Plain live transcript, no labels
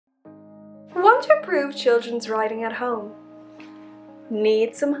Want to improve children's writing at home?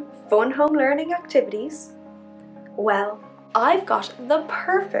 Need some fun home learning activities? Well, I've got the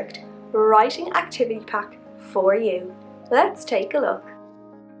perfect writing activity pack for you. Let's take a look.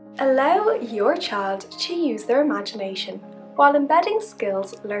 Allow your child to use their imagination while embedding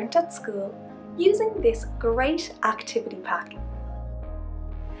skills learnt at school using this great activity pack.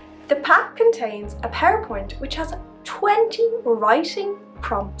 The pack contains a PowerPoint which has 20 writing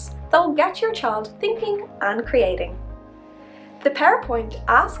prompts that will get your child thinking and creating. The PowerPoint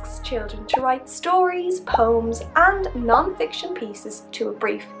asks children to write stories, poems and non-fiction pieces to a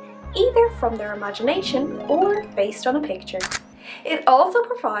brief, either from their imagination or based on a picture. It also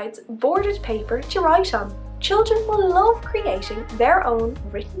provides boarded paper to write on. Children will love creating their own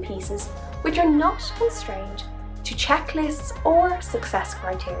written pieces which are not constrained to checklists or success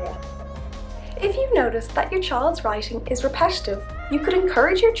criteria. If you notice that your child's writing is repetitive, you could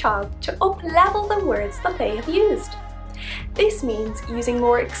encourage your child to up-level the words that they have used. This means using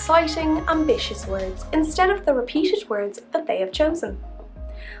more exciting, ambitious words instead of the repeated words that they have chosen.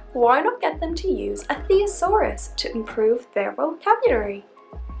 Why not get them to use a thesaurus to improve their vocabulary?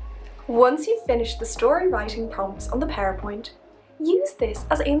 Once you've finished the story writing prompts on the PowerPoint, use this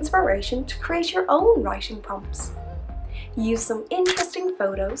as inspiration to create your own writing prompts. Use some interesting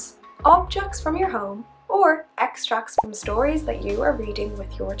photos, objects from your home, or extracts from stories that you are reading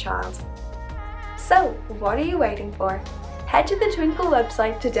with your child. So, what are you waiting for? Head to the Twinkl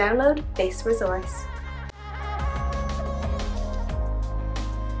website to download this resource.